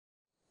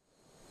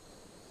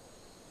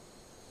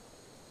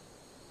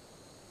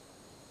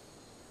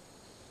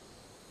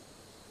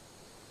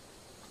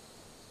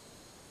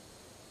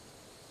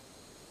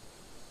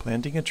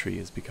Planting a tree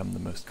has become the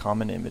most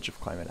common image of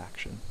climate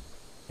action.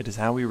 It is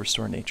how we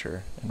restore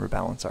nature and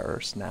rebalance our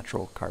Earth's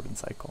natural carbon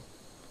cycle.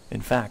 In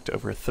fact,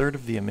 over a third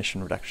of the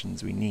emission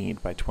reductions we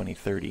need by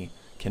 2030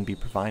 can be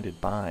provided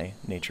by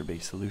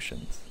nature-based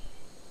solutions.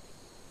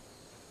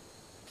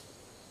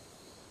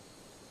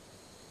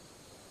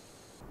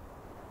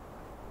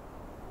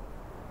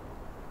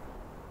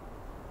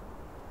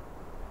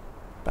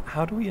 But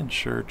how do we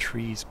ensure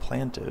trees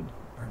planted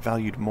are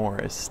valued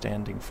more as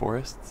standing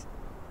forests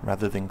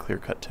rather than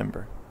clear-cut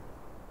timber?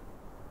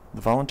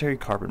 The voluntary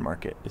carbon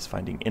market is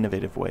finding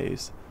innovative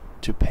ways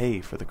to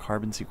pay for the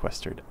carbon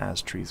sequestered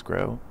as trees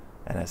grow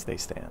and as they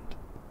stand.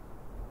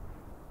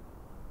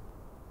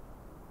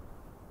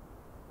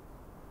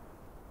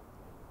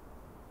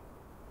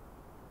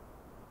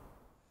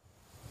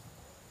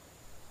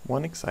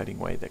 One exciting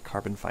way that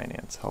carbon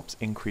finance helps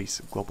increase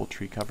global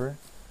tree cover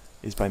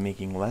is by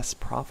making less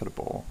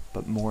profitable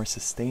but more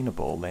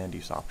sustainable land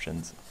use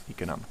options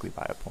economically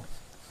viable.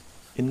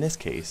 In this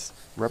case,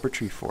 rubber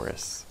tree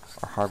forests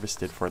are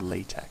harvested for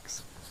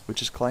latex,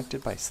 which is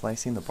collected by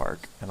slicing the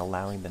bark and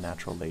allowing the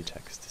natural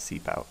latex to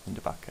seep out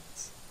into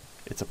buckets.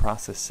 It's a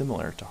process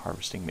similar to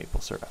harvesting maple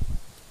syrup.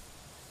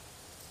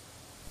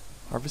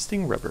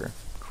 Harvesting rubber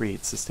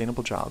creates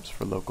sustainable jobs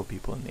for local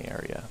people in the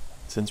area,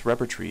 since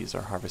rubber trees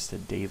are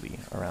harvested daily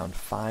around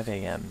 5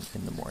 a.m.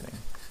 in the morning.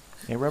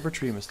 A rubber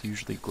tree must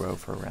usually grow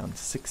for around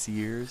 6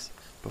 years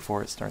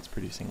before it starts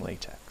producing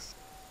latex.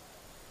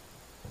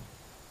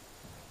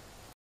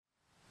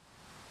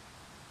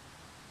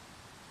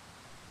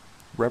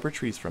 Rubber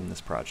trees from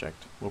this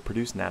project will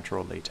produce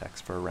natural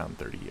latex for around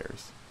 30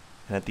 years,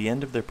 and at the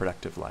end of their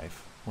productive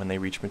life, when they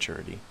reach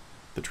maturity,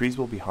 the trees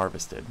will be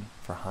harvested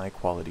for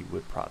high-quality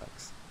wood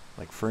products,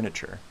 like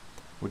furniture,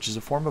 which is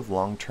a form of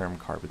long-term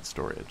carbon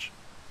storage,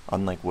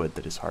 unlike wood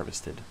that is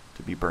harvested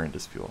to be burned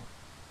as fuel.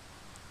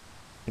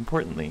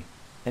 Importantly,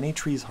 any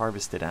trees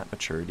harvested at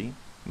maturity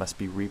must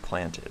be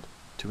replanted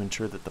to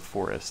ensure that the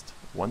forest,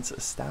 once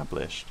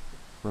established,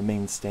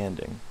 remains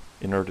standing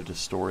in order to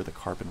store the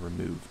carbon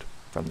removed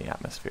from the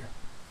atmosphere.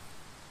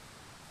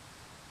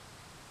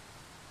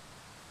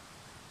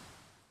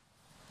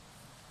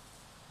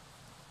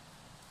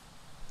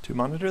 To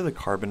monitor the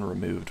carbon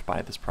removed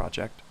by this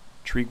project,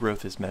 tree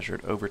growth is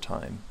measured over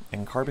time,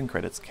 and carbon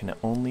credits can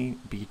only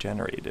be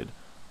generated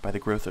by the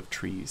growth of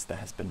trees that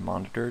has been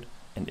monitored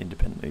and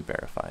independently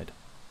verified.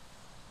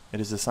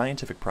 It is a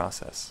scientific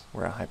process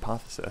where a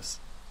hypothesis,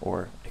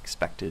 or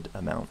expected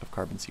amount of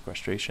carbon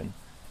sequestration,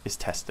 is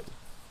tested.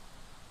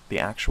 The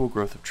actual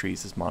growth of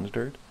trees is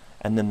monitored,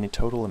 and then the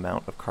total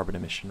amount of carbon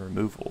emission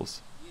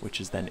removals, which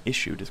is then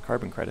issued as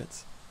carbon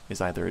credits, is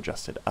either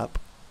adjusted up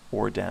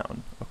or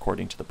down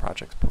according to the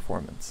project's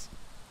performance.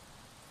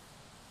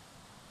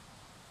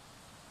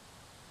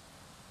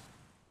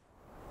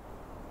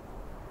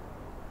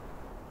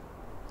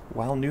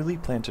 While newly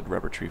planted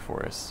rubber tree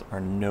forests are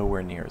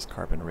nowhere near as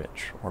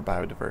carbon-rich or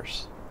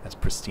biodiverse as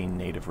pristine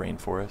native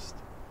rainforest,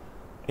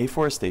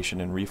 afforestation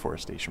and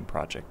reforestation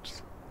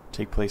projects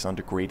take place on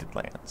degraded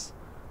lands,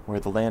 where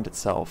the land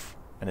itself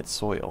and its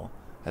soil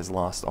has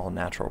lost all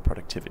natural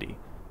productivity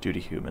due to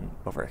human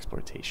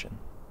overexploitation.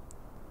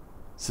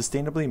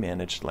 Sustainably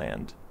managed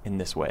land in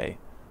this way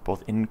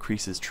both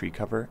increases tree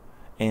cover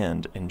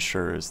and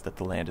ensures that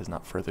the land is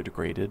not further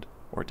degraded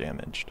or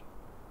damaged.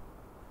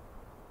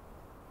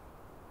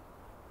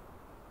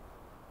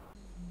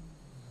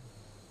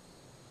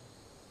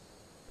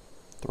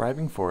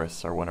 Thriving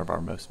forests are one of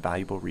our most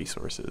valuable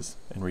resources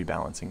in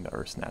rebalancing the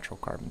Earth's natural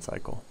carbon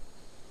cycle.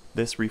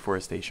 This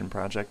reforestation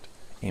project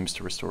aims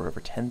to restore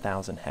over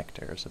 10,000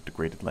 hectares of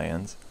degraded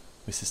lands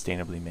with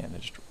sustainably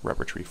managed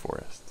rubber tree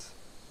forests.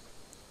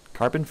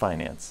 Carbon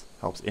finance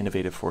helps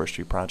innovative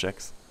forestry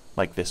projects,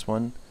 like this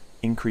one,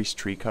 increase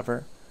tree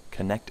cover,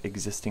 connect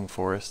existing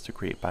forests to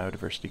create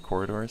biodiversity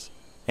corridors,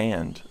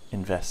 and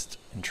invest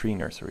in tree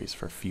nurseries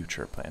for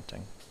future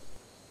planting.